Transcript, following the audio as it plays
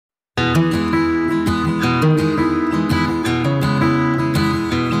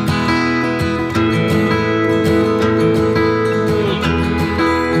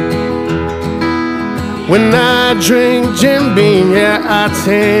When I drink Jim Beam, yeah, I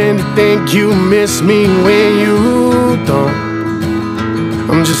tend to think you miss me when you don't.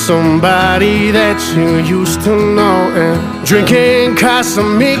 I'm just somebody that you used to know. And drinking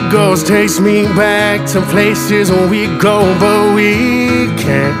Casamigos takes me back to places where we go, but we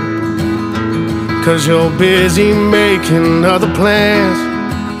can't, 'cause you're busy making other plans.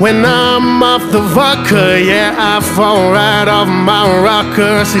 When I'm off the vodka, yeah, I fall right off my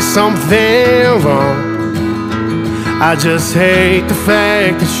rocker. See something wrong, I just hate the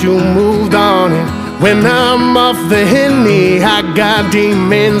fact that you moved on. And when I'm off the Henny, I got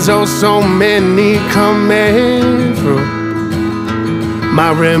demons, oh so many coming through. My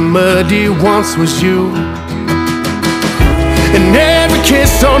remedy once was you, and every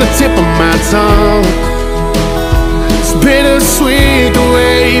kiss on the tip of my tongue. It's bittersweet the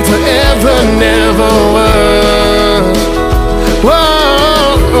way forever never was.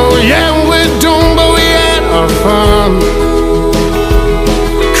 Whoa, yeah, we're doomed, but we had our fun.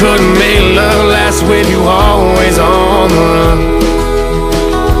 Couldn't make love last with you always on the run.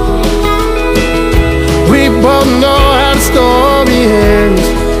 We both know how the story ends.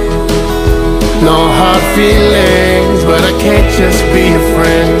 No hard feelings, but I can't just be a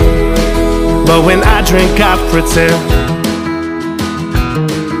friend. But when I drink, I pretend.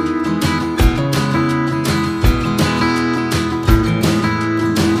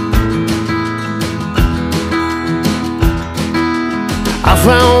 I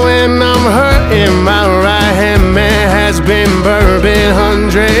found when I'm hurting, my right hand man has been bourbon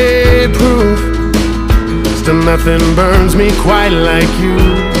 100 proof. Still nothing burns me quite like you.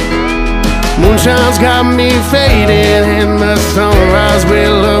 Moonshines got me fading, and the sunrise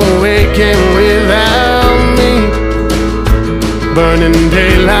will awaken without me. Burning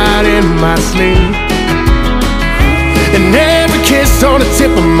daylight in my sleep, and every kiss on the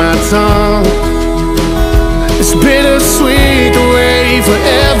tip of my tongue. It's bittersweet the way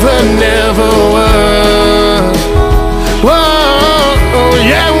forever never was. Whoa,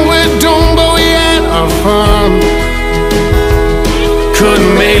 yeah, we're doomed, but we had our fun.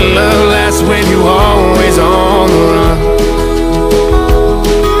 Couldn't make love last with you always on the run.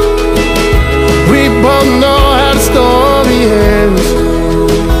 We both know how the story ends.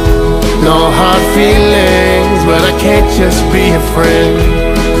 No hard feelings, but I can't just be a friend.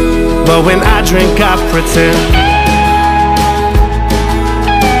 But when I drink, I pretend.